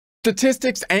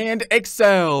Statistics and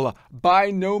Excel,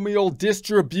 binomial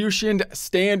distribution,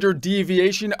 standard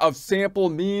deviation of sample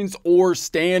means or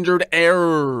standard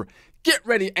error. Get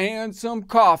ready and some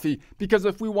coffee, because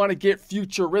if we want to get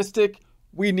futuristic,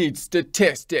 we need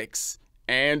statistics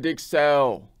and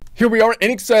Excel. Here we are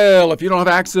in Excel. If you don't have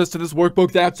access to this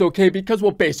workbook, that's okay, because we'll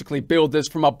basically build this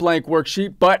from a blank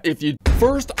worksheet. But if you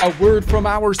first, a word from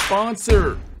our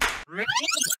sponsor.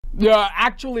 Yeah,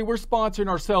 actually, we're sponsoring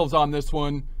ourselves on this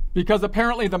one, because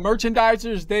apparently the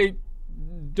merchandisers, they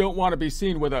don't want to be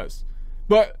seen with us.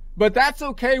 But that's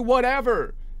okay,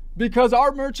 whatever, because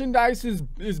our merchandise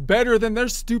is better than their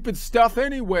stupid stuff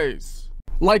anyways.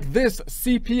 Like this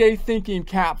CPA thinking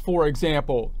cap, for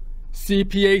example.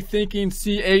 CPA thinking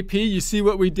CAP, you see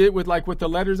what we did with the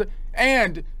letters?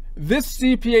 And this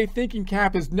CPA thinking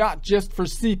cap is not just for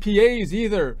CPAs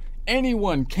either.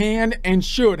 Anyone can and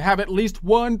should have at least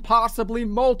one, possibly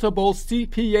multiple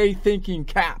CPA thinking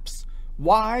caps.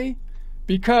 Why?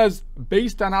 Because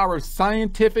based on our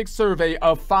scientific survey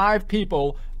of 5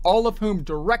 people, all of whom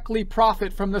directly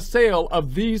profit from the sale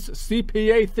of these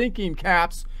CPA thinking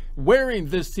caps, wearing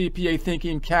this CPA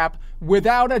thinking cap,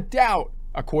 without a doubt,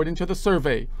 according to the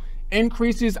survey,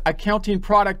 increases accounting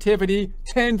productivity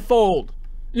tenfold.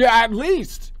 Yeah, at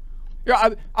least. Yeah,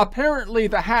 apparently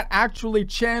the hat actually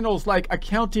channels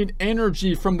accounting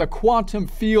energy from the quantum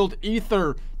field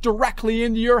ether directly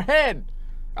into your head,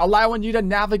 allowing you to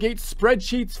navigate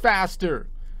spreadsheets faster.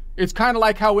 It's kind of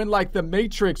like how in the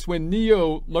Matrix, when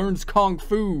Neo learns Kung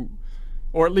Fu,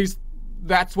 or at least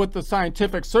that's what the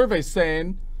scientific survey's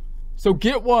saying. So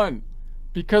get one,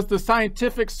 because the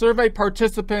scientific survey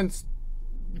participants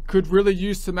could really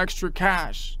use some extra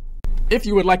cash. If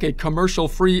you would like a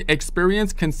commercial-free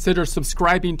experience, consider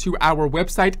subscribing to our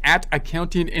website at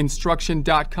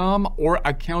accountinginstruction.com or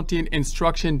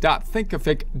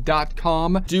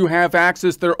accountinginstruction.thinkific.com. Do you have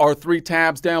access? There are 3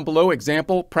 tabs down below.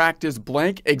 Example, practice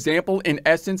blank. Example, in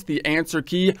essence, the answer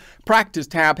key. Practice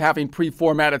tab having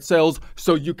pre-formatted cells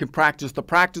so you can practice the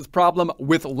practice problem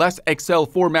with less Excel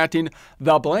formatting.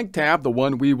 The blank tab, the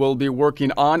one we will be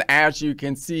working on, as you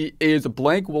can see, is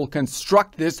blank. We'll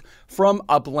construct this from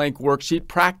a blank worksheet,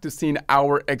 practicing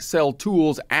our Excel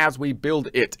tools as we build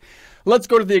it. Let's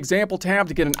go to the example tab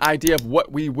to get an idea of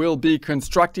what we will be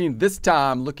constructing. This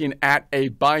time looking at a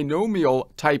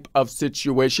binomial type of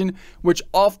situation, which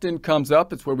often comes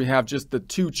up. It's where we have just the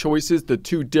 2 choices, the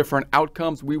 2 different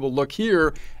outcomes. We will look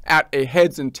here at a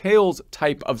heads and tails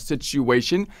type of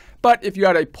situation. But if you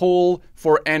had a poll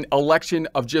for an election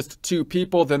of just 2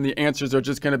 people, then the answers are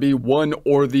just going to be one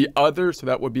or the other. So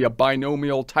that would be a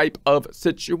binomial type of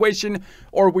situation.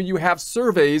 Or when you have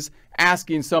surveys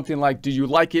asking something like, do you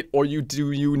like it or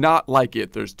do you not like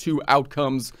it? There's 2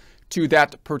 outcomes to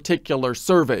that particular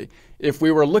survey. If we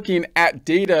were looking at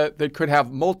data that could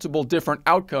have multiple different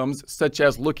outcomes, such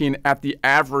as looking at the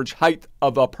average height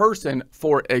of a person,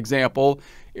 for example,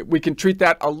 we can treat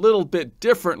that a little bit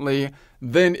differently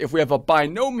than if we have a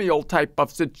binomial type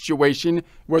of situation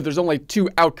where there's only 2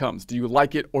 outcomes. Do you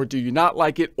like it or do you not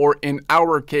like it? Or in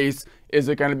our case, is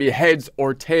it going to be heads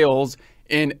or tails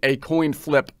in a coin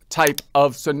flip type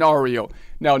of scenario?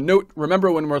 Now note,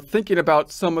 remember, when we're thinking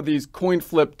about some of these coin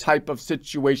flip type of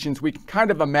situations, we can kind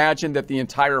of imagine that the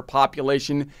entire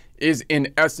population is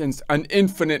in essence an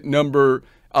infinite number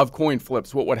of coin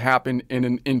flips. What would happen in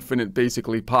an infinite,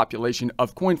 basically, population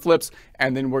of coin flips?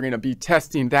 And then we're going to be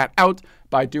testing that out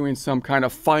by doing some kind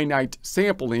of finite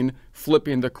sampling,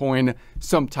 flipping the coin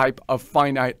some type of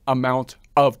finite amount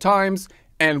of times.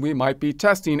 And we might be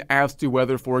testing as to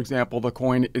whether, for example, the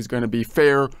coin is going to be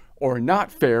fair or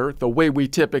not fair. The way we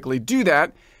typically do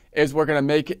that is we're going to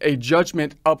make a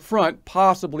judgment up front,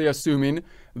 possibly assuming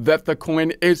that the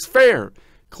coin is fair.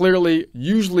 Clearly,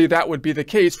 usually that would be the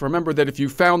case. Remember that if you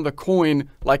found the coin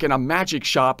like in a magic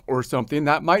shop or something,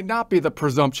 that might not be the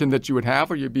presumption that you would have,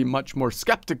 or you'd be much more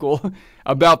skeptical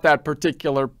about that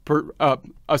particular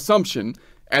assumption.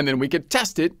 And then we could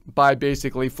test it by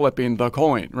basically flipping the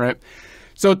coin, right?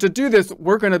 So to do this,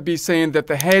 we're going to be saying that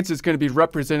the heads is going to be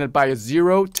represented by a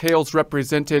 0, tails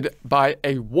represented by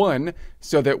a 1,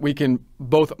 so that we can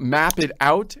both map it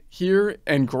out here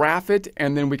and graph it,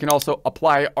 and then we can also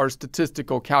apply our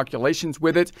statistical calculations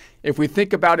with it. If we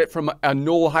think about it from a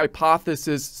null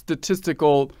hypothesis,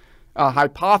 statistical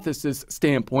hypothesis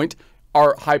standpoint,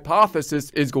 our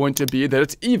hypothesis is going to be that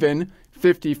it's even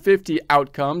 50-50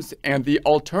 outcomes, and the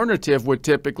alternative would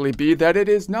typically be that it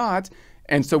is not.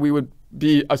 And so we would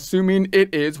be assuming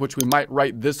it is, which we might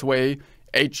write this way.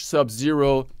 H sub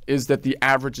 0 is that the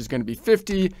average is going to be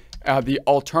 50. The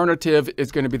alternative is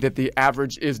going to be that the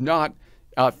average is not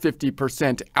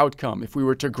 50% outcome. If we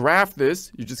were to graph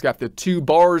this, you just got the 2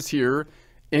 bars here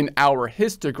in our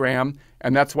histogram,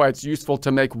 and that's why it's useful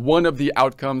to make one of the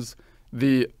outcomes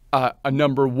the a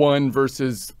number 1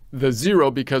 versus the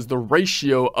 0, because the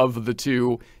ratio of the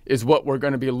 2 is what we're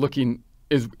going to be looking,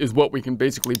 is what we can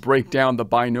basically break down the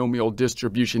binomial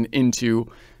distribution into,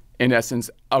 in essence,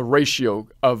 a ratio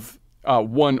of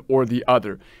one or the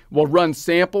other. We'll run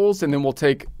samples, and then we'll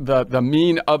take the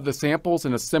mean of the samples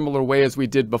in a similar way as we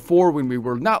did before when we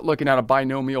were not looking at a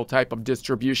binomial type of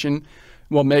distribution.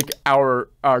 We'll make our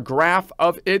graph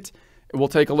of it. We'll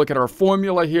take a look at our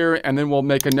formula here, and then we'll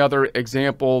make another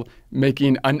example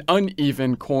making an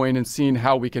uneven coin and seeing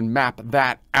how we can map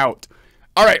that out.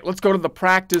 All right, let's go to the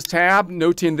practice tab,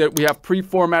 noting that we have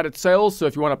pre-formatted cells. So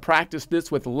if you want to practice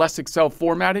this with less Excel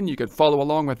formatting, you can follow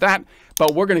along with that.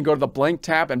 But we're going to go to the blank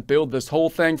tab and build this whole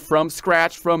thing from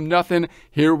scratch, from nothing.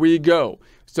 Here we go.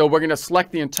 So we're going to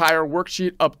select the entire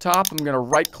worksheet up top. I'm going to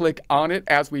right click on it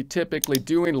as we typically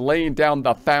do, and laying down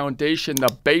the foundation, the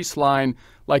baseline,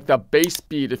 like the bass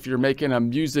beat if you're making a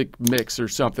music mix or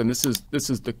something. This is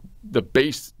the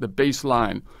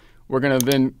baseline. We're going to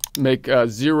then make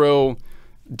 0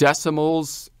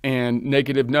 decimals and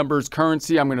negative numbers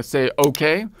currency. I'm going to say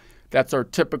okay. That's our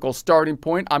typical starting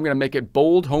point. I'm going to make it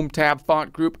bold. Home tab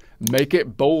font group, make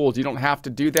it bold. You don't have to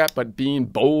do that, but being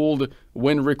bold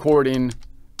when recording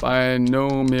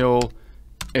binomial,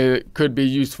 it could be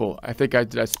useful. I think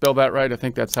did I spell that right? I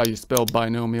think that's how you spell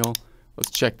binomial.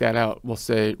 Let's check that out. We'll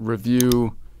say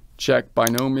review, check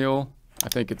binomial. I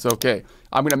think it's okay.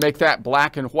 I'm going to make that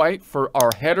black and white for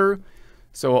our header.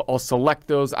 So I'll select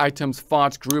those items,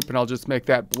 font group, and I'll just make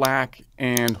that black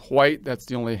and white. That's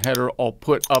the only header I'll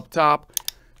put up top.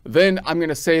 Then I'm going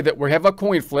to say that we have a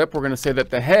coin flip. We're going to say that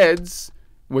the heads,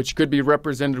 which could be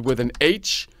represented with an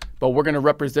H, but we're going to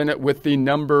represent it with the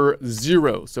number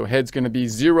 0. So head's going to be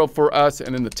 0 for us,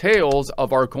 and then the tails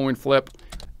of our coin flip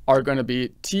are going to be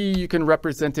T. You can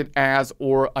represent it as,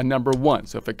 or a number 1.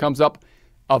 So if it comes up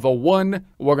of a 1,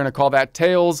 we're going to call that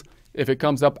tails. If it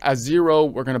comes up as 0,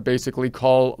 we're going to basically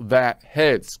call that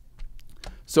heads.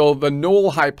 So the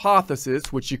null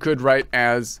hypothesis, which you could write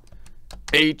as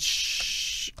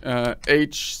H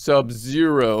sub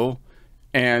 0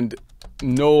 and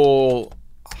null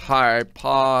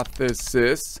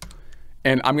hypothesis,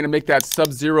 and I'm going to make that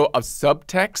sub 0 of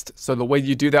subtext. So the way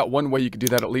you do that, one way you can do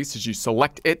that at least, is you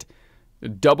select it,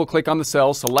 double click on the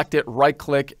cell, select it, right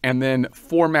click, and then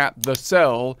format the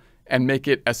cell and make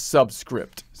it a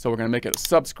subscript. So we're going to make it a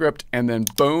subscript, and then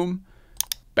boom,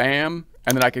 bam,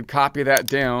 and then I can copy that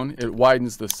down. It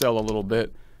widens the cell a little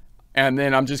bit. And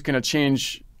then I'm just going to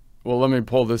change, well, let me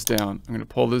pull this down. I'm going to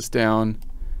pull this down.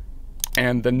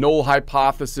 And the null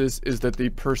hypothesis is that the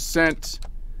percent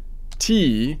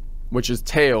T, which is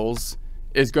tails,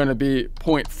 is going to be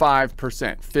 0.5%,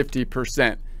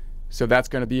 50%. So that's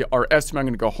going to be our estimate. I'm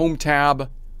going to go home tab,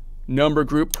 number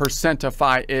group,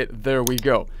 percentify it. There we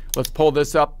go. Let's pull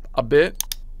this up a bit.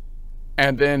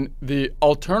 And then the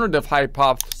alternative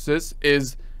hypothesis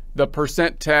is the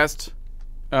percent test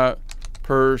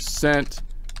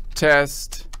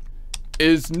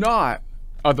is not,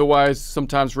 otherwise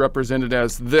sometimes represented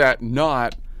as that,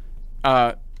 not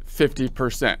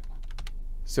 50%.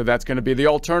 So that's going to be the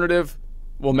alternative.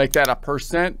 We'll make that a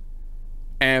percent,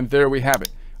 and there we have it.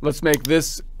 Let's make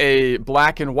this a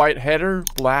black and white header,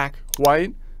 black,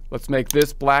 white. Let's make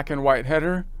this black and white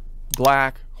header,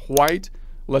 black, white.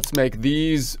 Let's make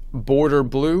these border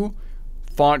blue.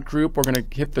 Font group, we're going to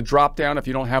hit the drop down. If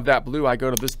you don't have that blue, I go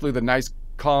to this blue, the nice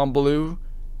calm blue,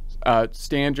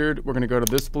 standard. We're going to go to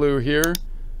this blue here.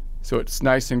 So it's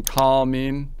nice and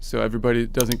calming, so everybody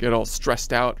doesn't get all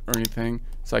stressed out or anything.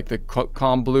 It's like the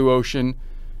calm blue ocean.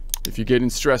 If you're getting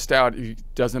stressed out, it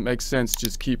doesn't make sense.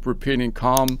 Just keep repeating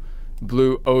calm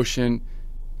blue ocean,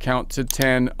 count to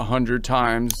 10 100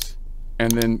 times,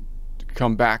 and then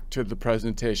come back to the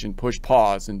presentation. Push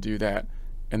pause and do that,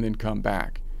 and then come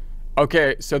back.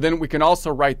 Okay, so then we can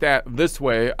also write that this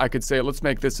way. I could say, let's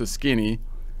make this a skinny.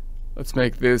 Let's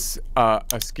make this a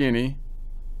skinny.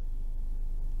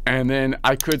 And then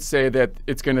I could say that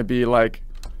it's going to be like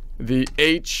the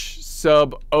H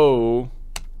sub O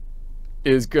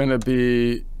is going to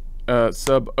be,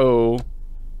 sub O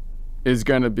is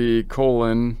going to be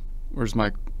colon, where's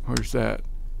that?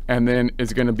 And then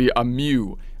it's going to be a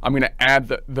mu. I'm going to add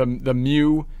the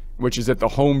mu, which is at the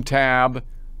home tab,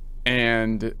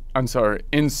 and I'm sorry,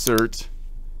 insert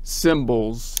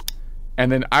symbols.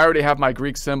 And then I already have my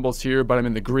Greek symbols here, but I'm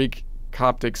in the Greek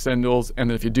Coptic symbols. And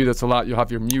then if you do this a lot, you'll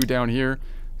have your mu down here.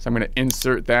 So I'm going to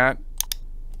insert that,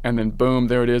 and then boom,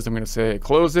 there it is. I'm going to say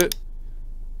close it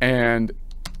and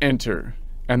enter.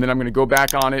 And then I'm going to go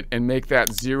back on it and make that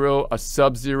 0 a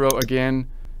sub-0 again,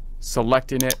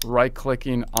 selecting it,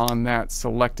 right-clicking on that,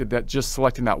 just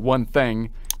selecting that one thing,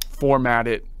 format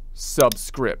it,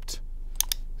 subscript.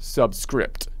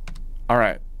 All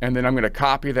right, and then I'm going to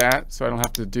copy that so I don't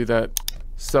have to do that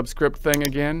subscript thing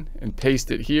again, and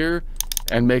paste it here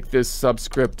and make this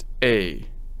subscript A,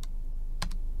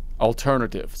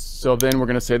 alternative. So then we're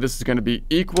going to say this is going to be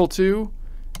equal to,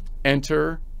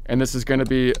 enter, and this is going to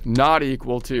be not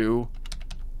equal to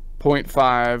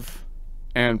 0.5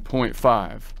 and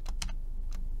 0.5.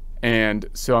 And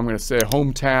so I'm going to say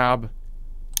home tab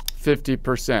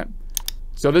 50%.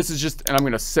 So this is just, and I'm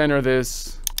going to center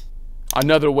this.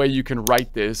 Another way you can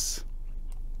write this,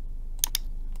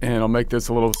 and I'll make this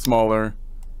a little smaller.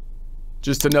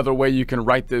 Just another way you can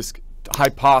write this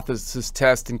hypothesis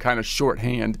test in kind of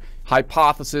shorthand.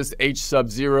 Hypothesis H sub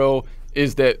 0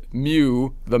 is that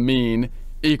mu, the mean,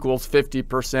 equals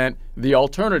 50%. The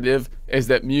alternative is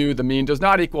that mu, the mean, does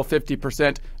not equal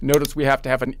 50%. Notice we have to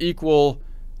have an equal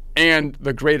and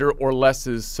the greater or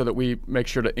lesses so that we make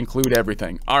sure to include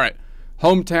everything. All right,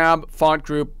 home tab, font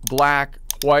group, black,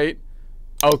 white.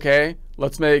 Okay,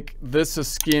 let's make this a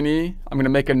skinny. I'm going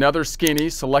to make another skinny,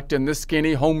 selecting this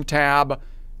skinny, home tab,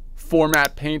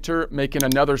 format painter, making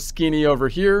another skinny over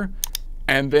here.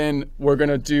 And then we're going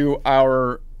to do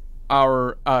our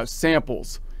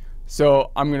samples.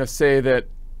 So I'm going to say that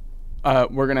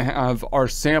we're going to have our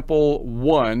sample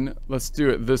 1. Let's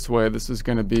do it this way. This is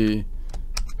going to be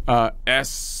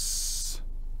S,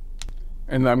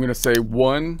 and I'm going to say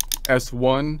 1,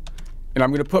 S1. And I'm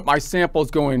going to put my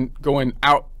samples going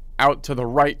out to the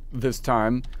right this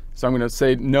time. So I'm going to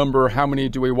say number, how many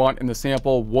do we want in the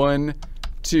sample? 1,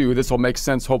 2. This will make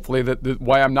sense, hopefully, that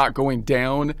why I'm not going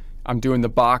down. I'm doing the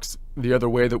box the other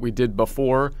way that we did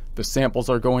before. The samples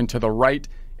are going to the right,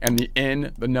 and the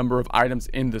N, the number of items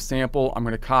in the sample, I'm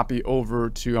going to copy over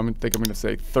to, I'm going to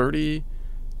say 30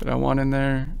 that I want in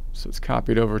there. So it's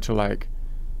copied over to like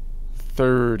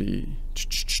 30.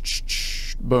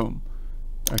 Boom.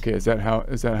 Okay, is that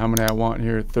how many I want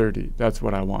here? 30. That's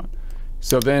what I want.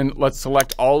 So then let's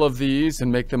select all of these and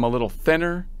make them a little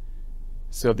thinner.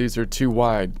 So these are too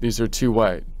wide. These are too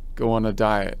wide. Go on a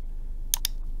diet.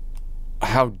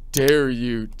 How dare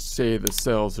you say the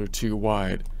cells are too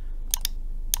wide?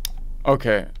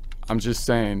 Okay, I'm just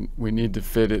saying we need to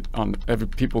fit it on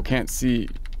people can't see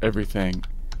everything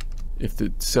if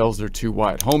the cells are too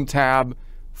wide. Home tab,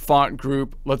 font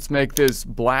group. Let's make this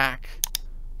black,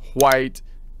 white,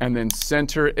 and then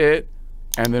center it,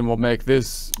 and then we'll make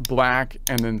this black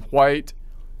and then white.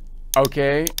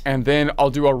 Okay, and then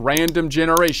I'll do a random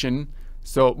generation.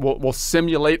 So we'll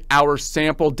simulate our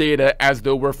sample data as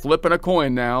though we're flipping a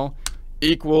coin now,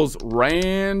 equals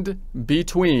rand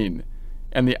between,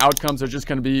 and the outcomes are just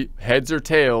going to be heads or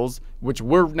tails, which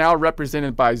we're now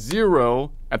represented by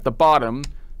 0 at the bottom,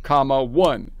 comma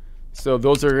 1. So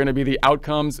those are going to be the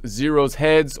outcomes. 0's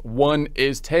heads, 1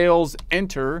 is tails.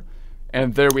 Enter.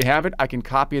 And there we have it. I can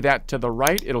copy that to the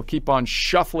right. It'll keep on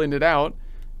shuffling it out.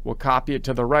 We'll copy it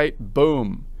to the right.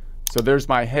 Boom. So there's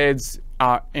my heads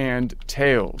and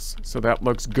tails. So that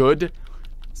looks good.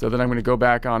 So then I'm going to go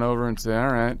back on over and say,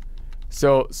 all right.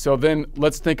 So then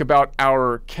let's think about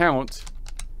our count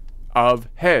of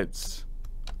heads.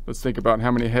 Let's think about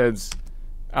how many heads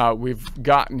we've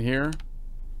gotten here.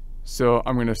 So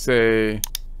I'm going to say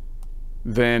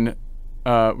then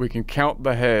we can count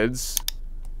the heads.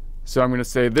 So I'm going to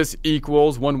say this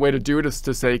equals, one way to do it is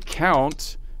to say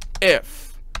count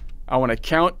if. I want to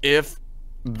count if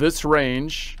this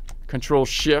range, Control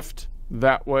Shift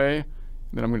that way.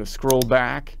 Then I'm going to scroll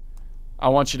back. I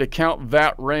want you to count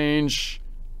that range,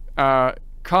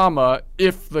 comma,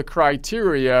 if the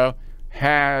criteria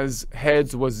has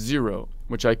heads was 0,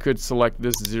 which I could select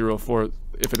this 0 for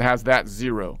if it has that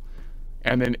 0.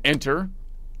 And then enter.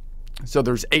 So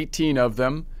there's 18 of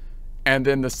them. And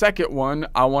then the second one,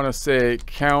 I want to say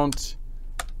count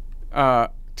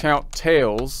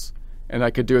tails, and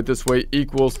I could do it this way,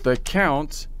 equals the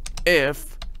count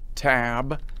if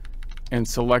tab, and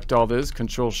select all this,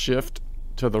 Control Shift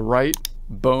to the right,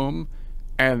 boom,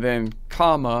 and then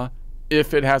comma,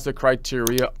 if it has a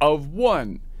criteria of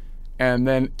 1, and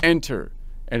then enter.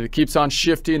 And it keeps on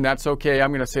shifting, that's okay. I'm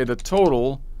going to say the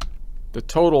total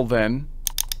then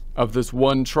of this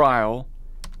one trial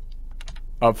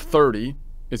of 30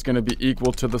 is going to be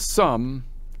equal to the sum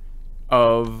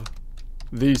of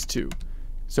these two.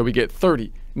 So we get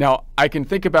 30. Now, I can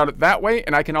think about it that way,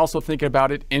 and I can also think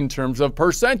about it in terms of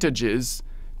percentages.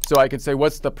 So I can say,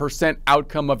 what's the percent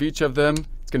outcome of each of them?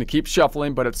 It's going to keep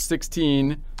shuffling, but it's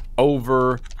 16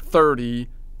 over 30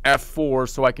 F4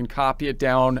 so I can copy it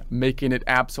down, making it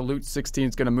absolute. 16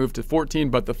 is going to move to 14,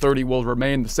 but the 30 will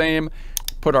remain the same.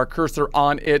 Put our cursor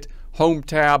on it, home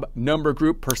tab, number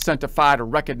group, percentify to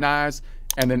recognize,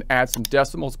 and then add some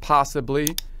decimals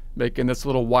possibly, making this a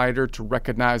little wider to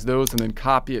recognize those, and then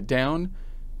copy it down.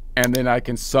 And then I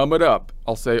can sum it up.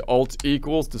 I'll say Alt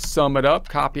equals to sum it up,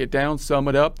 copy it down, sum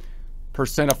it up,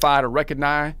 percentify to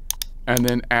recognize, and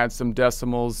then add some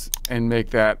decimals and make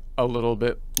that a little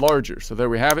bit larger. So there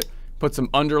we have it. Put some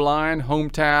underline, home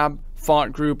tab,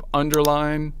 font group,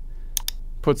 underline,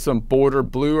 put some border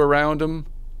blue around them,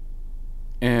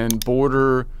 and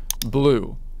border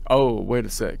blue. Oh, wait a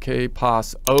sec,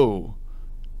 K-pos O.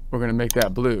 We're gonna make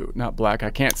that blue, not black. I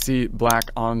can't see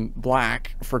black on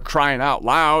black, for crying out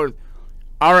loud.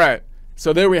 All right,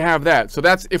 so there we have that. So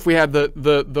that's if we had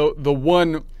the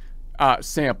one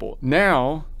sample.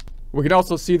 Now, we can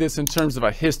also see this in terms of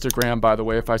a histogram, by the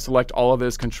way. If I select all of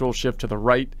this, Control Shift to the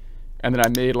right, and then I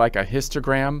made like a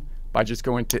histogram by just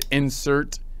going to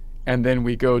Insert, and then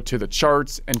we go to the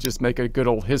charts and just make a good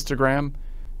old histogram.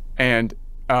 And,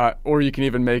 or you can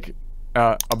even make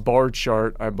a bar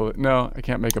chart, I believe. No, I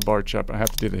can't make a bar chart, but I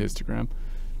have to do the histogram.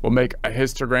 We'll make a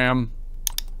histogram,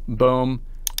 boom.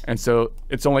 And so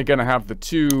it's only gonna have the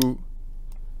 2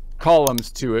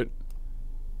 columns to it,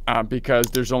 because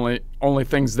there's only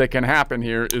things that can happen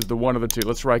here is the one of the 2.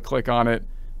 Let's right click on it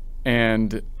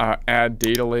and add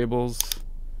data labels.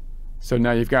 So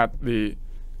now you've got the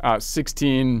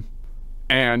 16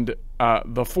 and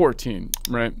the 14,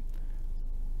 right?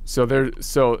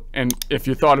 So and if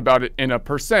you thought about it in a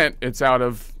percent, it's out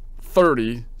of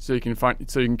 30, so you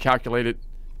can calculate it,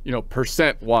 you know,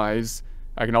 percent wise.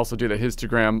 I can also do the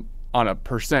histogram on a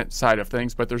percent side of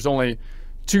things, but there's only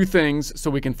 2 things, so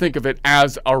we can think of it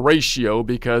as a ratio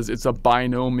because it's a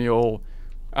binomial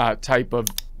type of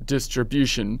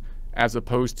distribution, as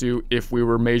opposed to if we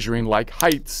were measuring like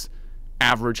heights,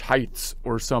 average heights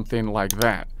or something like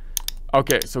that.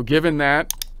 Okay, so given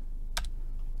that,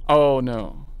 oh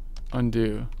no,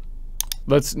 undo.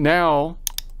 Let's now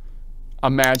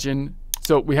imagine,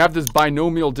 so we have this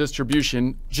binomial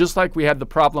distribution, just like we had the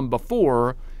problem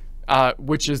before,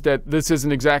 which is that this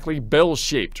isn't exactly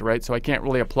bell-shaped, right? So I can't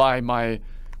really apply my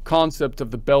concept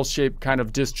of the bell-shaped kind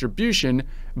of distribution,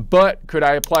 but could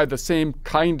I apply the same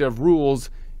kind of rules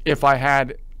if I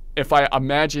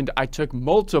imagined I took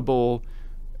multiple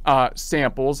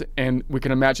samples, and we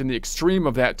can imagine the extreme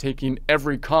of that, taking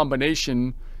every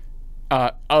combination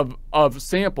of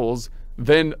samples,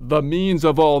 then the means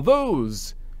of all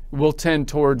those will tend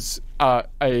towards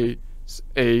a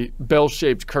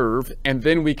bell-shaped curve, and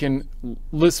then we can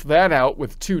list that out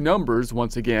with 2 numbers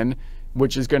once again,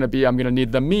 which is going to be, I'm going to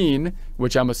need the mean,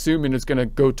 which I'm assuming is going to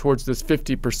go towards this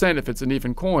 50% if it's an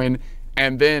even coin,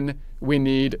 and then we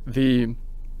need the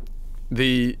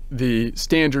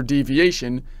standard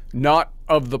deviation, not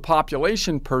of the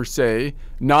population per se,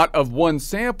 not of one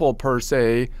sample per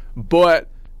se, but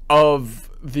of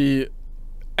the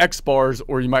X bars,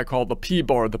 or you might call it the P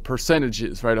bar, the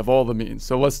percentages, right, of all the means.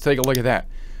 So let's take a look at that.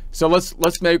 So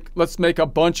let's make a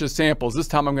bunch of samples. This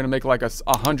time I'm going to make like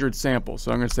 100 samples.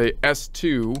 So I'm going to say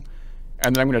S2,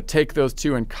 and then I'm going to take those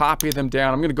 2 and copy them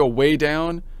down. I'm going to go way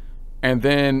down, and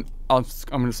then I'm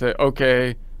going to say,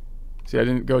 okay, see, I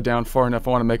didn't go down far enough.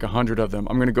 I want to make 100 of them.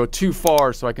 I'm going to go too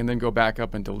far so I can then go back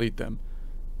up and delete them.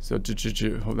 So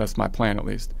that's my plan at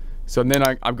least. So then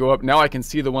I go up. Now I can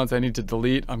see the ones I need to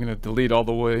delete. I'm going to delete all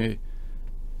the way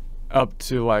up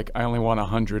to, like, I only want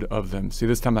 100 of them. See,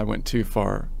 this time I went too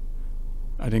far.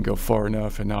 I didn't go far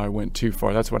enough, and now I went too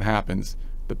far. That's what happens.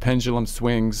 The pendulum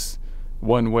swings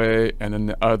one way and then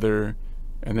the other,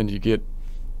 and then you get,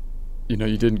 you know,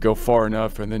 you didn't go far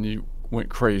enough, and then you went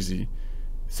crazy.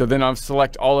 So then I'll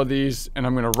select all of these, and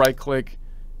I'm going to right click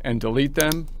and delete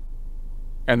them,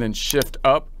 and then shift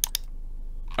up.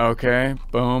 Okay,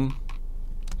 boom.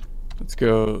 Let's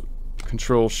go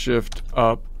Control Shift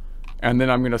up, and then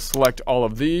I'm going to select all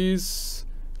of these.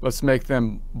 Let's make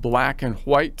them black and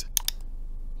white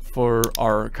for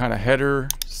our kind of header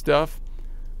stuff.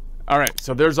 All right,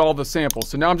 so there's all the samples.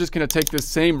 So now I'm just going to take this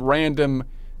same random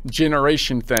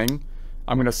generation thing.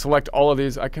 I'm going to select all of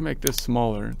these. I can make this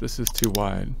smaller. This is too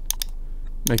wide.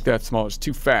 Make that smaller. It's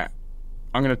too fat.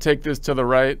 I'm going to take this to the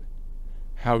right.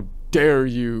 How dare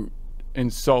you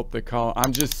insult the column?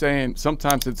 I'm just saying,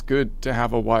 sometimes it's good to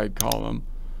have a wide column,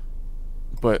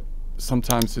 but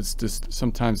sometimes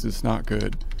it's not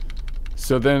good.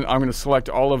 So then I'm going to select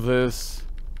all of this,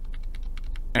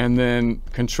 and then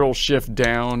Control Shift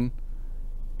down,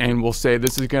 and we'll say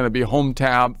this is going to be home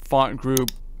tab, font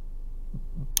group,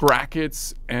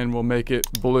 brackets, and we'll make it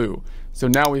blue. So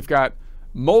now we've got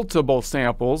multiple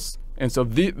samples, And so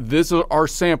these are our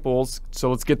samples.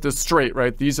 So let's get this straight,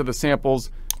 right? These are the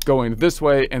samples going this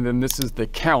way, and then this is the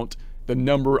count, the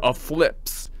number of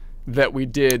flips that we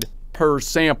did per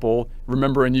sample.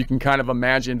 Remember, and you can kind of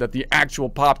imagine that the actual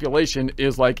population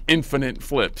is like infinite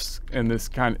flips in this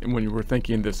kind of, when you were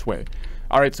thinking this way.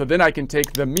 All right, so then I can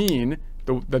take the mean.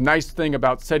 The nice thing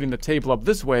about setting the table up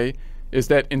this way is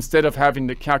that instead of having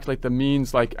to calculate the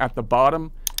means like at the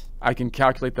bottom, I can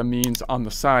calculate the means on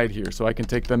the side here. So I can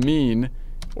take the mean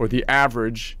or the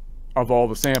average of all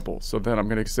the samples. So then I'm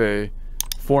going to say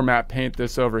format paint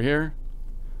this over here.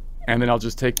 And then I'll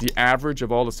just take the average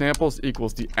of all the samples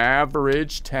equals the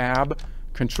average tab,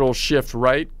 control shift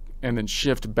right, and then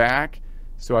shift back.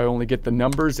 So I only get the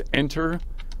numbers, enter.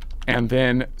 And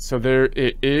then, so there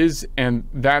it is. And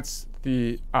that's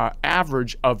the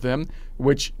average of them,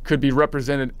 which could be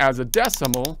represented as a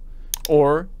decimal,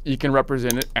 or you can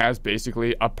represent it as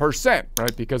basically a percent,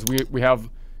 right? Because we have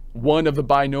one of the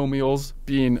binomials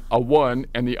being a 1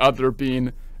 and the other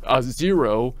being a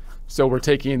 0. So we're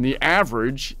taking the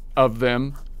average of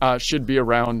them, should be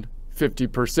around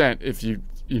 50% if you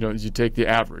take the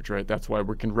average, right? That's why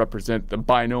we can represent the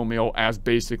binomial as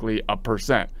basically a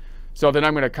percent. So then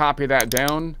I'm going to copy that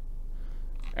down,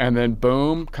 and then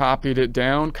boom, copied it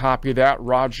down, copy that,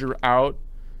 Roger out.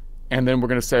 And then we're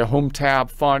going to say home tab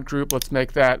font group. Let's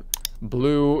make that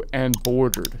blue and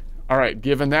bordered. All right,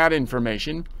 given that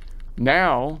information,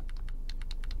 now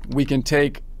we can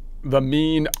take the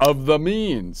mean of the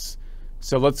means.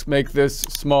 So let's make this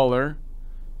smaller,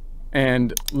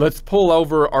 and let's pull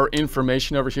over our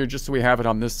information over here just so we have it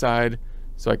on this side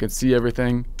so I can see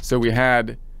everything. So we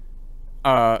had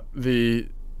hold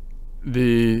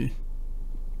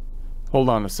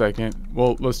on a second.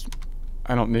 Well,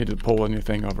 I don't need to pull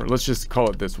anything over. Let's just call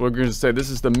it this. We're going to say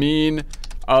this is the mean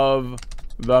of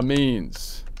the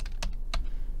means.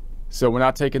 So we're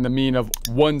not taking the mean of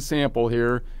one sample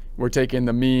here. We're taking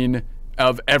the mean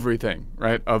of everything,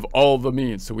 right? Of all the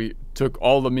means. So we took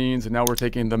all the means, and now we're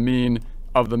taking the mean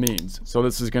of the means. So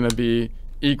this is going to be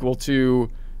equal to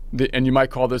and you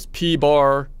might call this P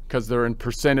bar because they're in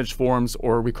percentage forms,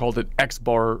 or we called it X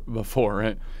bar before,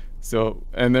 right? So,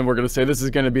 and then we're going to say this is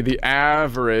going to be the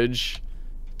average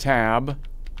tab,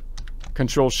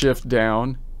 control shift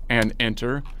down and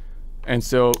enter. And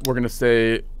so we're going to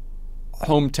say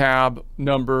home tab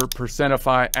number,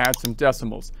 percentify, add some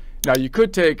decimals. Now you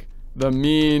could take the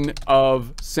mean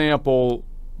of sample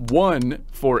 1,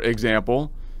 for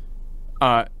example.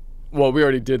 Well, we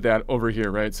already did that over here,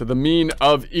 right? So the mean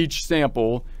of each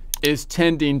sample is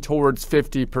tending towards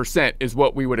 50%, is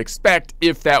what we would expect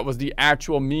if that was the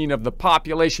actual mean of the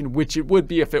population, which it would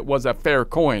be if it was a fair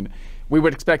coin. We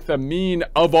would expect the mean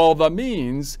of all the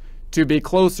means to be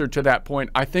closer to that point.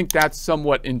 I think that's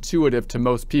somewhat intuitive to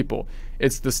most people.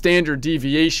 It's the standard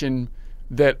deviation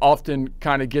that often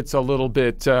kind of gets a little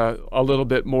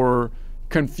bit more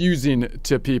confusing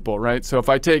to people, right? So if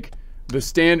I take the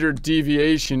standard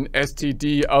deviation,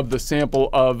 STD, of the sample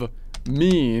of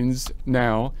means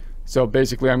now, so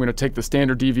basically I'm going to take the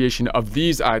standard deviation of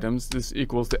these items. This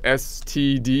equals the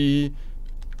STD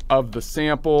of the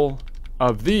sample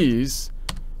of these.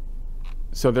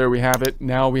 So there we have it.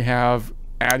 Now we have,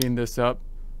 adding this up,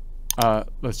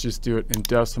 let's just do it in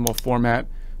decimal format.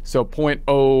 So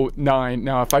 0.09.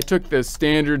 Now if I took the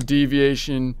standard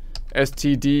deviation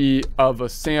STD of a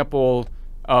sample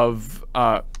of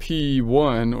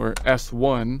P1, or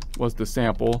S1 was the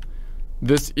sample,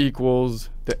 this equals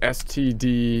the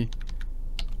STD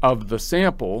of the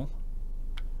sample.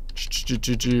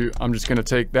 I'm just going to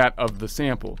take that of the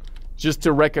sample, just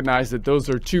to recognize that those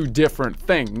are two different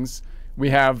things. We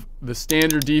have the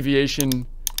standard deviation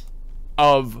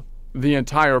of the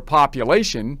entire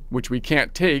population, which we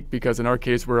can't take because in our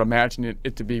case we're imagining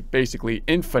it to be basically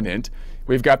infinite.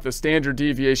 We've got the standard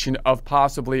deviation of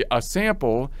possibly a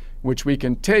sample, which we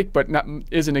can take, but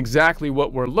isn't exactly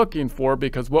what we're looking for,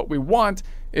 because what we want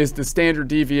is the standard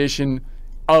deviation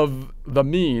of the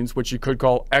means, which you could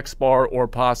call X bar or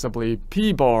possibly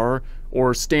P bar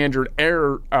or standard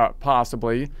error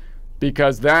possibly,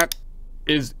 because that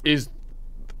is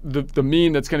the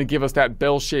mean that's going to give us that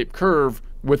bell-shaped curve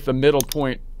with the middle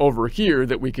point over here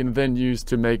that we can then use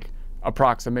to make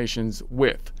approximations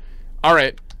with. All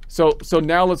right, so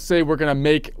now let's say we're going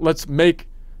to let's make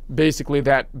basically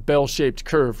that bell-shaped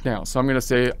curve now. So I'm going to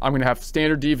say I'm going to have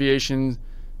standard deviation,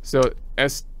 so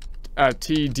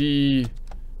STD,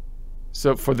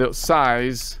 so for the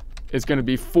size is going to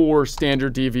be 4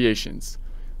 standard deviations.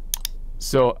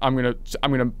 So I'm going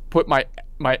to put my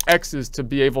x's to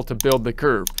be able to build the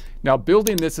curve. Now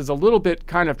building this is a little bit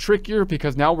kind of trickier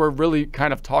because now we're really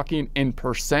kind of talking in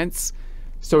percents.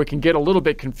 So it can get a little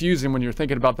bit confusing when you're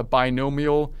thinking about the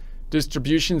binomial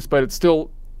distributions, but it still,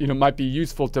 might be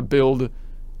useful to build,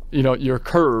 your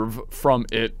curve from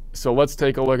it. So let's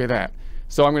take a look at that.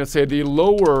 So I'm going to say the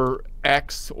lower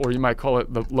x, or you might call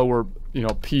it the lower,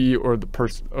 p, or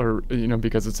the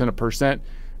because it's in a percent.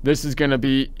 This is going to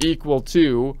be equal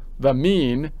to the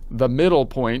mean, the middle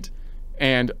point,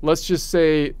 and let's just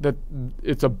say that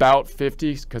it's about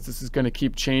 50 because this is going to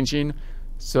keep changing.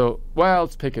 So, well,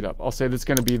 let's pick it up. I'll say that's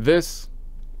going to be this,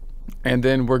 and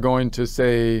then we're going to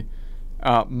say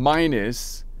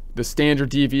minus the standard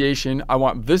deviation. I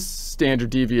want this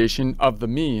standard deviation of the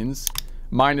means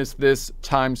minus this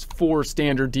times 4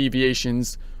 standard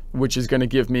deviations, which is going to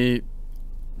give me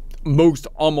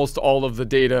almost all of the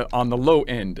data on the low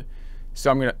end. So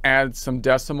I'm going to add some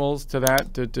decimals to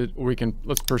that.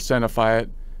 Let's percentify it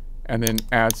and then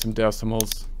add some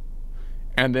decimals.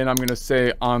 And then I'm going to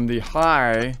say on the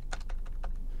high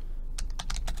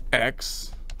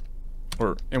x,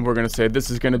 and we're going to say this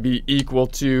is going to be equal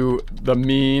to the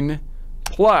mean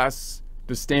plus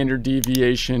the standard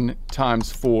deviation times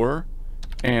 4.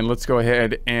 And let's go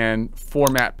ahead and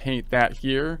format paint that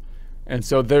here. And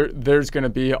so there's going to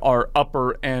be our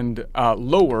upper and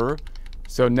lower.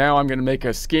 So now I'm going to make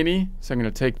a skinny. So I'm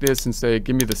going to take this and say,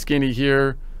 give me the skinny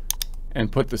here,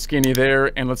 and put the skinny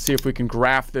there, and let's see if we can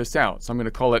graph this out. So I'm going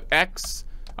to call it x.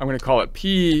 I'm going to call it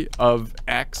p of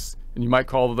x, and you might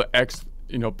call the x,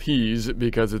 p's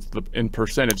because it's in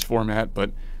percentage format,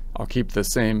 but I'll keep the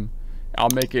same. I'll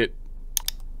make it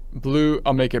blue.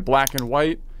 I'll make it black and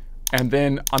white, and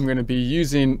then I'm going to be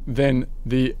using then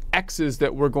the x's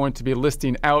that we're going to be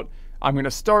listing out. I'm going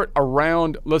to start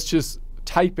around. Let's just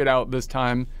type it out this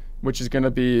time, which is going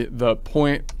to be the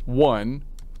 0.1.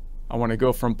 I want to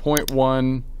go from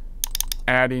 0.1,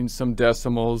 adding some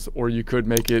decimals, or you could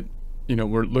make it,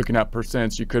 we're looking at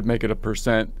percents, you could make it a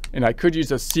percent. And I could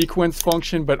use a sequence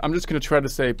function, but I'm just going to try to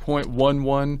say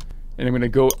 0.11, and I'm going to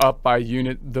go up by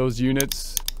those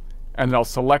units, and then I'll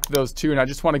select those two, and I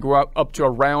just want to go up to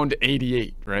around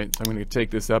 88, right? So I'm going to take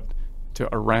this up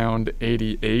to around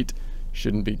 88.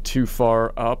 Shouldn't be too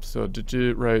far up, so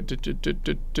right,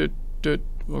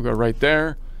 we'll go right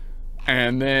there.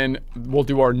 And then we'll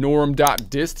do our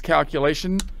norm.dist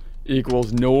calculation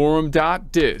equals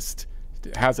norm.dist.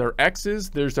 It has our x's,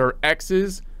 there's our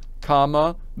x's,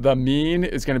 comma, the mean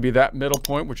is going to be that middle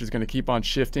point, which is going to keep on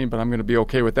shifting, but I'm going to be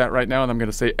okay with that right now. And I'm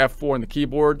going to say F4 on the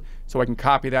keyboard so I can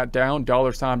copy that down,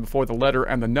 $ before the letter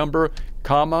and the number,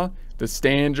 comma, the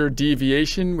standard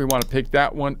deviation. We want to pick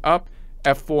that one up,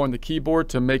 F4 on the keyboard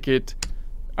to make it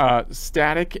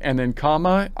static, and then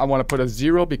comma. I want to put a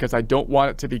 0 because I don't want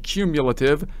it to be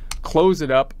cumulative. Close it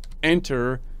up,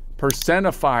 enter,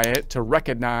 percentify it to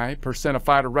recognize,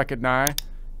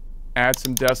 add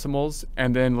some decimals,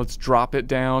 and then let's drop it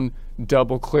down,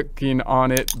 double clicking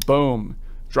on it, boom,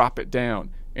 drop it down.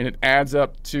 And it adds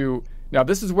up to, now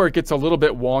this is where it gets a little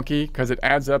bit wonky because it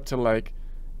adds up to like,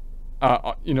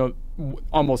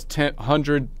 almost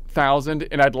 100,000,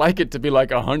 and I'd like it to be like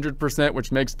 100%,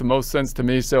 which makes the most sense to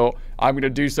me. So I'm going to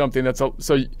do something that's,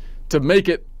 so to make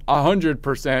it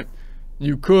 100%,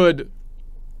 you could,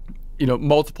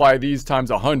 multiply these times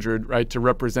 100, right, to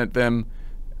represent them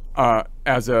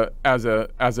as a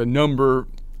number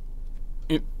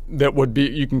that would be,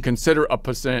 you can consider a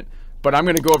percent. But I'm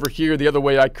going to go over here. The other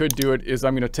way I could do it is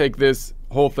I'm going to take this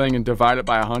whole thing and divide it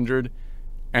by 100.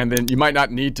 And then you might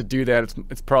not need to do that.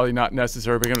 It's probably not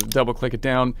necessary. But I'm going to double click it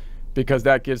down because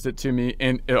that gives it to me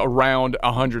in around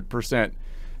 100%.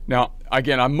 Now,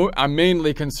 again, I'm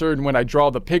mainly concerned when I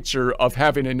draw the picture of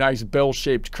having a nice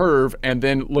bell-shaped curve and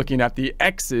then looking at the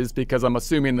x's because I'm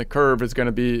assuming the curve is going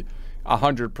to be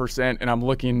 100%, and I'm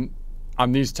looking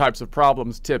on these types of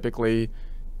problems typically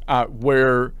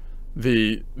where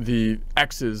the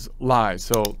x's lie.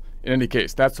 So in any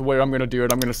case, that's the way I'm going to do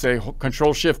it. I'm going to say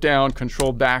Control Shift down,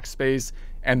 Control backspace,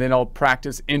 and then I'll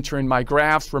practice entering my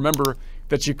graphs. Remember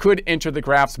that you could enter the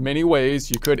graphs many ways.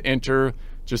 You could enter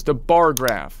just a bar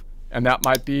graph, and that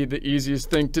might be the easiest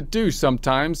thing to do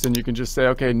sometimes. And you can just say,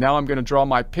 okay, now I'm going to draw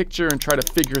my picture and try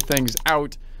to figure things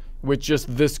out with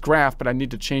just this graph, but I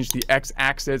need to change the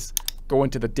x-axis, go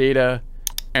into the data,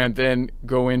 and then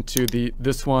go into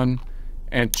this one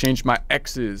and change my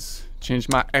x's.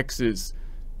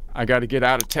 I got to get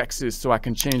out of Texas so I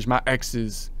can change my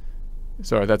x's.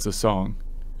 Sorry, that's a song.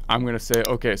 I'm going to say,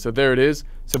 okay, so there it is.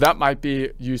 So that might be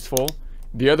useful.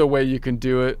 The other way you can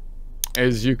do it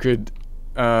is you could,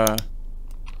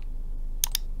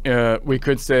 we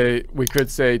could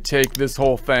say take this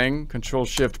whole thing, Control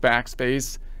Shift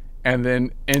backspace, and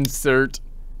then insert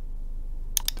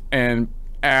and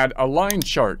add a line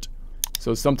chart.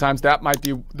 So sometimes that might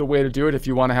be the way to do it. If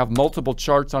you want to have multiple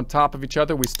charts on top of each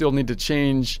other, we still need to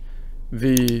change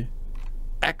the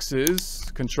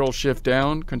X's. Control Shift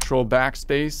down, Control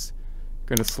Backspace.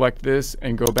 Going to select this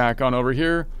and go back on over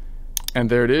here. And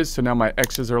there it is. So now my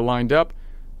X's are lined up.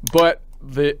 But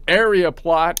the area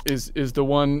plot is the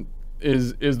one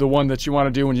that you want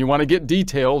to do when you want to get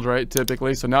detailed, right?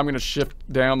 Typically. So now I'm going to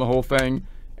shift down the whole thing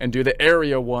and do the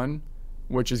area one,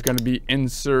 which is going to be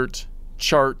Insert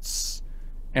Charts.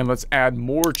 And let's add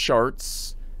more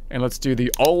charts. And let's do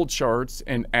the all charts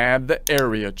and add the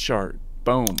area chart.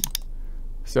 Boom.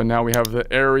 So now we have the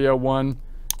area one.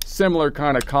 Similar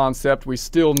kind of concept. We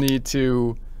still need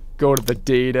to go to the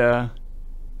data,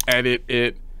 edit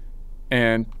it,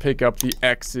 and pick up the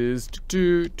X's.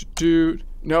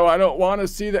 No, I don't want to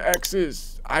see the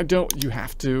X's. You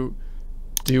have to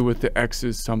deal with the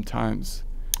X's sometimes.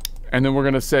 And then we're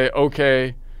going to say,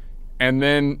 okay. And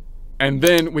then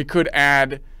we could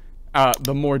add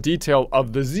the more detail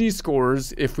of the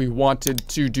z-scores if we wanted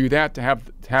to do that, to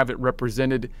have it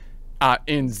represented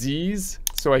in z's.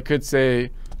 So I could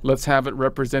say, let's have it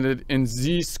represented in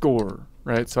z-score,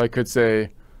 right? So I could say,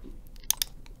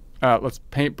 let's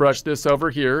paintbrush this over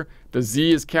here. The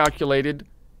z is calculated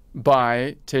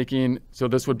by taking, so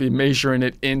this would be measuring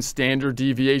it in standard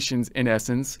deviations in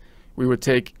essence. We would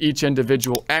take each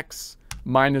individual x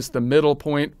minus the middle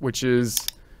point, which is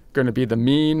going to be the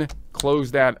mean,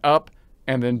 close that up,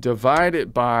 and then divide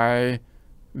it by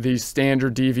the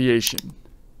standard deviation.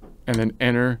 And then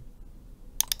enter.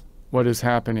 What is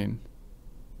happening?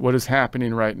 What is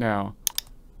happening right now?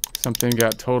 Something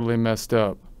got totally messed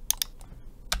up.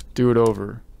 Do it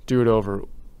over. Do it over.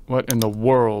 What in the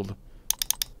world?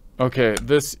 Okay,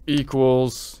 this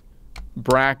equals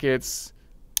brackets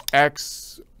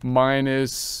x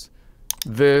minus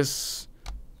this,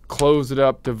 close it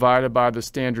up, divided by the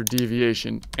standard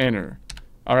deviation. Enter.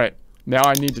 All right, now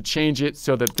I need to change it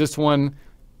so that this one,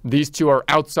 these two are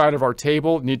outside of our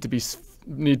table, need to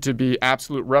be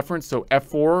absolute reference. So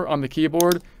F4 on the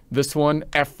keyboard, this one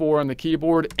F4 on the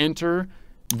keyboard, enter,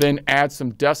 then add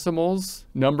some decimals,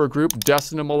 number group,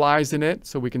 decimalizing it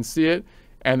so we can see it,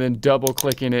 and then double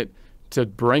clicking it to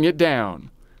bring it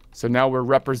down. So now we're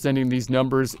representing these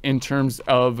numbers in terms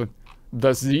of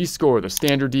the z-score, the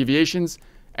standard deviations.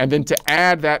 And then to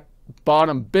add that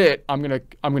bottom bit, I'm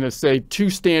gonna say 2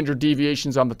 standard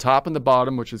deviations on the top and the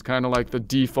bottom, which is kind of like the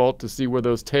default to see where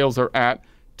those tails are at.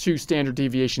 2 standard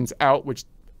deviations out, which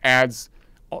adds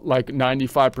like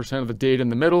 95% of the data in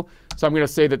the middle. So I'm going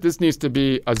to say that this needs to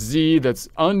be a z that's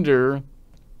under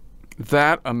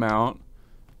that amount.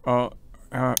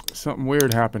 Something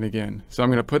weird happened again. So I'm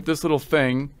going to put this little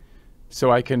thing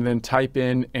so I can then type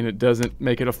in, and it doesn't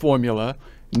make it a formula.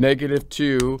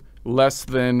 -2 less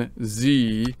than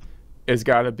z has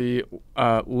got to be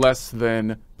less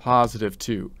than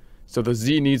 +2. So the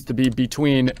z needs to be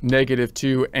between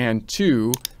 -2 and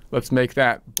 2. Let's make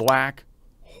that black,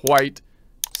 white,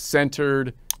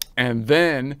 centered, and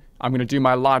then I'm going to do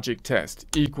my logic test.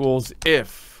 Equals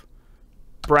if,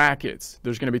 brackets.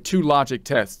 There's going to be 2 logic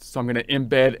tests, so I'm going to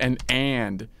embed an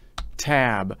and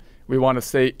tab. We want to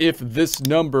say if this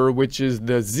number, which is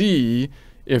the z,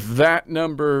 if that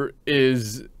number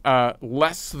is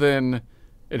less than,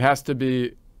 it has to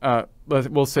be,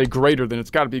 we'll say greater than,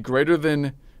 it's got to be greater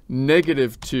than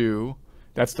 -2.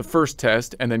 That's the first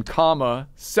test. And then comma,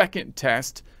 second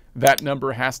test, that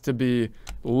number has to be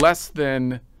less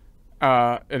than,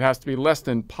 it has to be less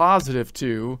than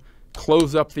 +2.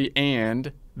 Close up the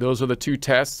and. Those are the 2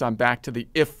 tests. I'm back to the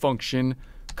if function.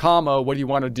 Comma, what do you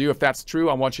want to do? If that's true,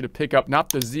 I want you to pick up not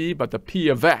the z, but the p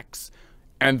of x.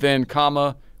 And then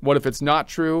comma, what if it's not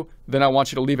true? Then I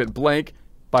want you to leave it blank.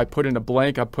 By putting a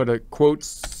blank, I put a quotes,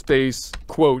 space,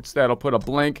 quotes. That'll put a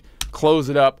blank. Close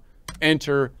it up.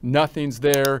 Enter, nothing's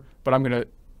there, but I'm going to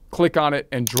click on it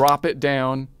and drop it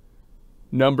down.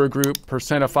 Number group,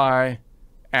 percentify,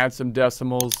 add some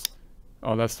decimals.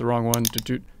 Oh, that's the wrong one.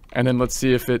 And then let's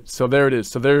see if it, so there it is.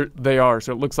 So there they are.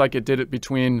 So it looks like it did it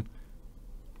between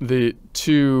the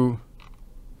 2.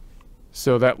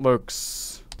 So that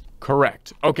looks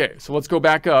correct. Okay, so let's go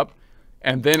back up.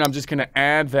 And then I'm just going to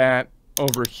add that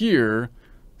over here.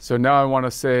 So now I want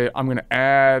to say, I'm going to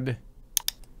add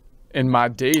in my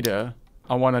data,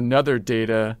 I want another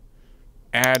data,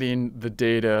 adding the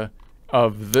data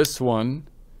of this one,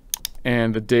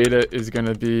 and the data is going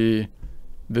to be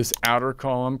this outer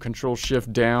column, Control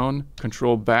Shift down,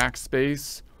 Control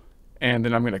Backspace, and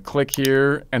then I'm going to click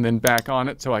here and then back on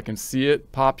it so I can see it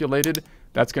populated.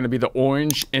 That's going to be the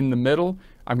orange in the middle.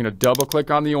 I'm going to double click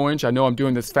on the orange. I know I'm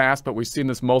doing this fast, but we've seen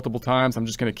this multiple times. I'm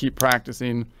just going to keep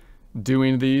practicing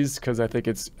doing these because I think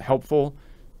it's helpful.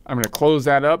 I'm going to close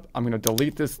that up. I'm going to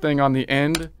delete this thing on the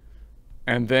end.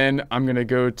 And then I'm going to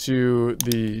go to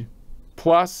the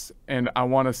plus, and I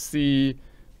want to see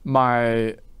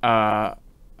my, well,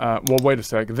 wait a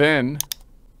sec. Then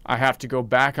I have to go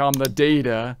back on the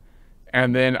data,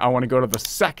 and then I want to go to the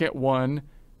second one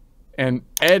and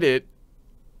edit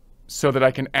so that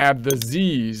I can add the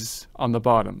Z's on the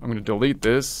bottom. I'm going to delete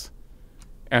this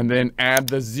and then add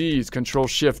the Z's, Control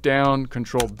Shift down,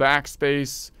 Control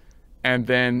backspace, and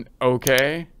then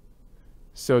OK.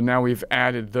 So now we've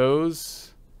added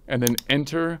those, and then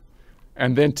enter.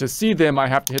 And then to see them, I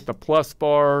have to hit the plus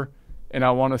bar, and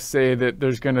I want to say that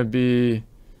there's going to be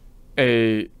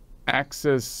a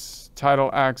axis,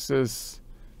 title axis.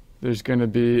 There's going to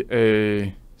be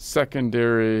a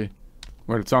secondary,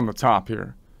 where it's on the top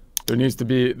here. There needs to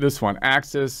be this one,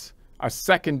 axis, a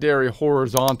secondary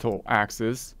horizontal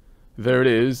axis. There it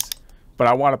is. But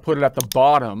I want to put it at the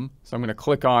bottom, so I'm going to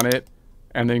click on it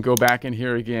and then go back in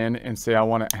here again and say I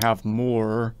want to have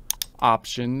more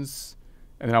options.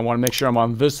 And then I want to make sure I'm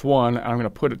on this one. I'm going to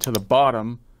put it to the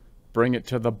bottom, bring it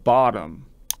to the bottom.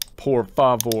 Por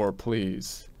favor,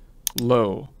 please.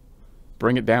 Low.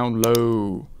 Bring it down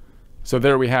low. So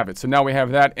there we have it. So now we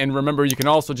have that. And remember, you can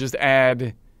also just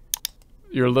add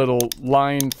your little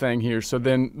line thing here. So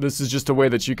then this is just a way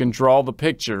that you can draw the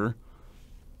picture.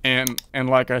 And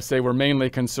like I say, we're mainly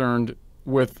concerned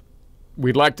with,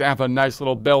 we'd like to have a nice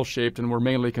little bell shaped, and we're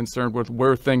mainly concerned with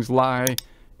where things lie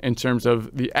in terms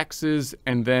of the X's,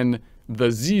 and then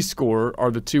the Z-score are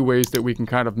the two ways that we can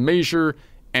kind of measure.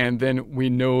 And then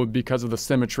we know, because of the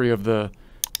symmetry of the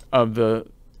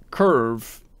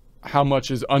curve, how much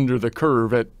is under the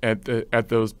curve at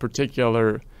those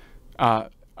particular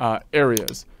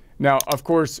areas. Now, of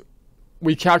course,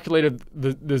 we calculated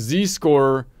the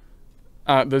Z-score,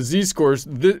 the Z-scores.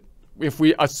 If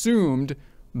we assumed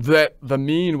that the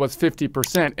mean was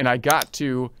 50%, and I got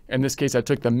to, in this case, I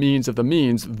took the means of the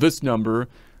means, this number,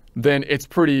 then it's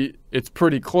pretty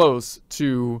close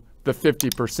to the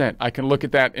 50%. I can look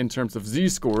at that in terms of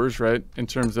Z-scores, right? In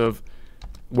terms of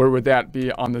where would that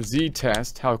be on the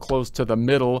Z-test, how close to the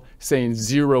middle, saying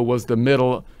 0 was the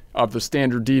middle of the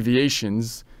standard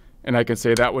deviations. And I can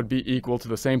say that would be equal to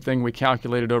the same thing we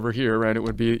calculated over here, right? It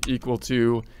would be equal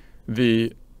to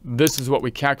this is what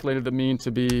we calculated the mean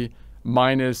to be,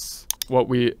 minus what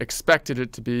we expected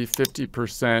it to be,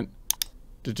 50%,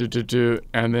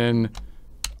 and then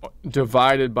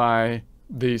divided by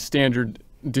the standard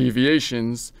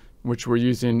deviations, which we're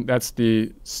using. That's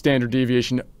the standard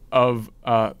deviation of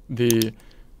all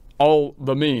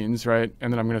the means, right?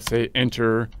 And then I'm going to say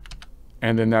enter,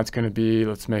 and then that's going to be,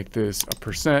 let's make this a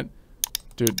percent.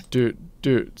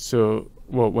 So,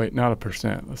 well, wait, not a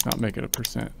percent. Let's not make it a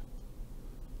percent.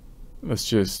 Let's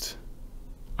just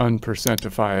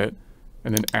unpercentify it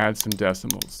and then add some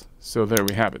decimals. So there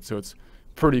we have it. So it's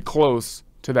pretty close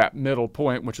to that middle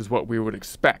point, which is what we would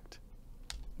expect.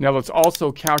 Now let's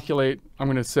also calculate. I'm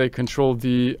going to say Control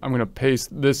D. I'm going to paste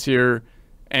this here,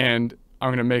 and I'm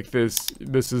going to make this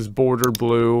is border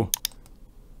blue.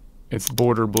 It's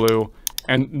border blue.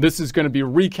 And this is going to be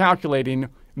recalculating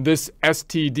this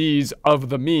STDs of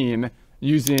the mean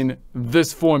using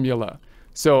this formula.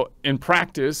 So in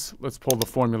practice, let's pull the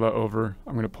formula over.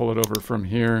 I'm going to pull it over from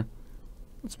here.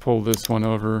 Let's pull this one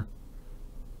over.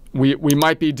 We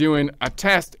might be doing a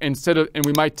test instead of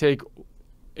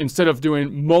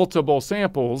doing multiple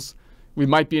samples, we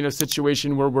might be in a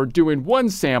situation where we're doing one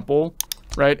sample,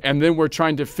 right? And then we're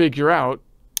trying to figure out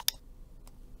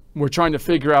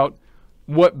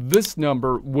what this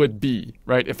number would be,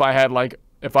 right? If I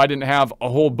didn't have a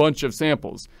whole bunch of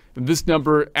samples. This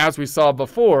number, as we saw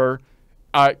before,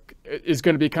 is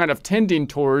going to be kind of tending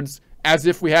towards as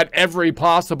if we had every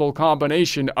possible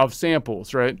combination of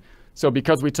samples, right? So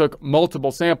because we took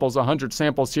multiple samples, 100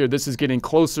 samples here, this is getting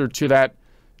closer to that,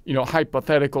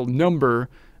 hypothetical number.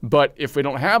 But if we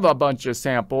don't have a bunch of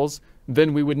samples,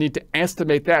 then we would need to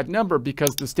estimate that number,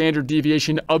 because the standard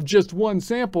deviation of just one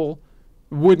sample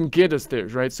wouldn't get us there,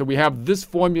 right? So we have this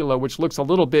formula, which looks a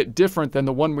little bit different than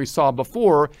the one we saw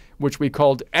before, which we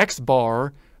called X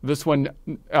bar. This one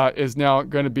is now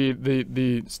going to be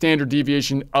the standard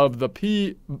deviation of the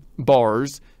P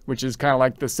bars, which is kind of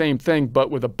like the same thing, but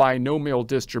with a binomial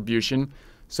distribution.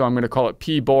 So I'm going to call it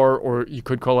P bar, or you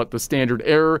could call it the standard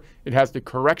error. It has the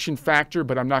correction factor,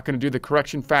 but I'm not going to do the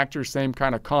correction factor, same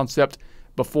kind of concept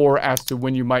before as to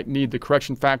when you might need the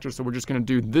correction factor. So we're just going to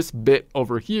do this bit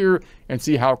over here and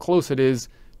see how close it is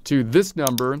to this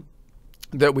number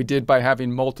that we did by having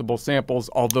multiple samples,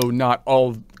 although not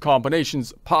all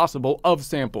combinations possible of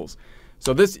samples.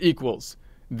 So this equals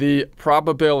the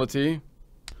probability.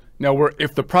 Now,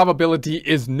 if the probability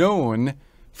is known,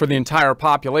 for the entire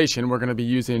population, we're going to be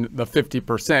using the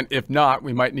 50%. If not,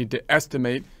 we might need to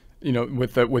estimate, you know,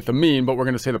 with the mean, but we're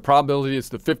going to say the probability is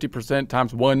the 50%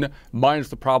 times 1 minus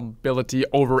the probability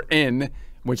over n,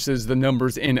 which is the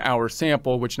numbers in our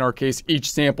sample, which in our case,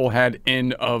 each sample had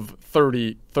n of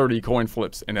 30 coin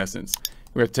flips in essence.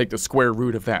 We have to take the square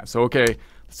root of that. So, okay,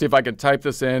 let's see if I can type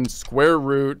this in, square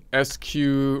root, SQ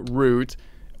root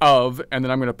of, and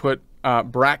then I'm going to put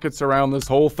brackets around this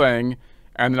whole thing,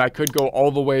 and then I could go all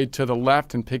the way to the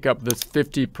left and pick up this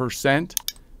 50%.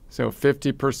 So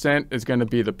 50% is going to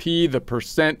be the P, the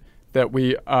percent that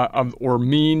we, or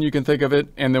mean, you can think of it.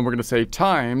 And then we're going to say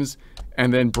times,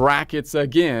 and then brackets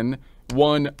again,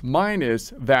 1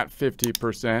 minus that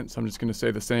 50%. So I'm just going to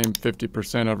say the same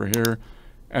 50% over here.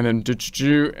 And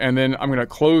then I'm going to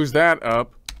close that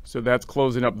up. So that's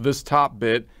closing up this top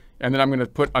bit. And then I'm going to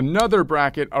put another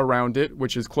bracket around it,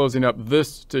 which is closing up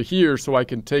this to here. So I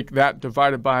can take that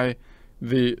divided by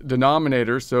the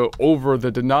denominator, so over the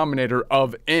denominator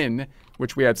of n,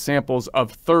 which we had samples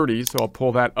of 30. So I'll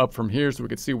pull that up from here so we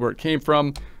can see where it came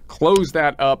from. Close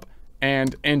that up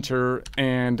and enter,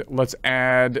 and let's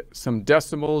add some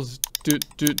decimals.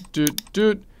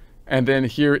 And then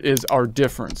here is our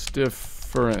difference.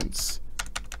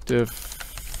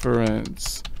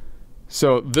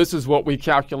 So this is what we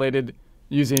calculated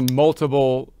using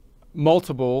multiple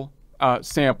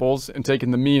samples and taking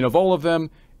the mean of all of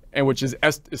them, and which is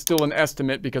still an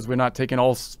estimate because we're not taking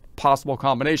all possible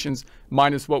combinations,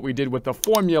 minus what we did with the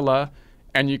formula.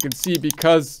 And you can see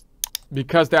because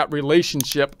that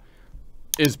relationship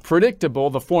is predictable,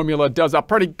 the formula does a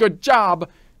pretty good job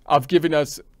of giving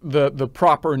us the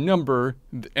proper number,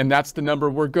 and that's the number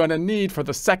we're going to need for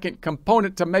the second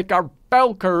component to make our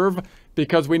bell curve,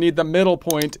 because we need the middle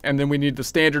point, and then we need the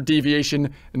standard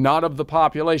deviation, not of the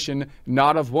population,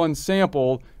 not of one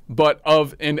sample, but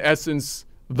of, in essence,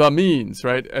 the means,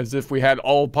 right? As if we had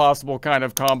all possible kind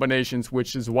of combinations,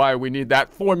 which is why we need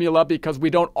that formula, because we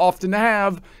don't often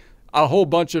have a whole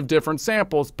bunch of different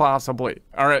samples possibly.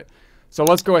 All right, so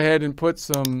let's go ahead and put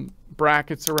some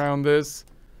brackets around this,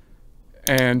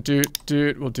 and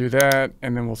we'll do that,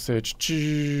 and then we'll say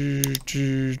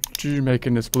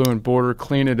making this blue and border,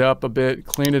 clean it up a bit,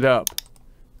 clean it up.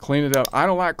 I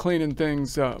don't like cleaning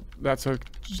things up. That's what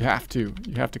you have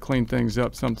to clean things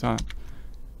up sometime.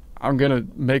 I'm gonna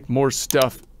make more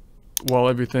stuff while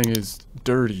everything is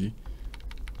dirty.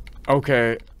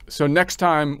 Okay, so next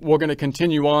time we're gonna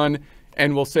continue on,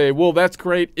 and we'll say, well, that's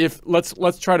great. If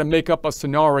let's try to make up a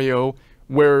scenario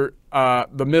where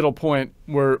the middle point,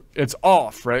 where it's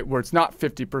off, right? Where it's not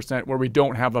 50%, where we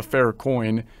don't have a fair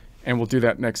coin, and we'll do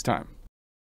that next time.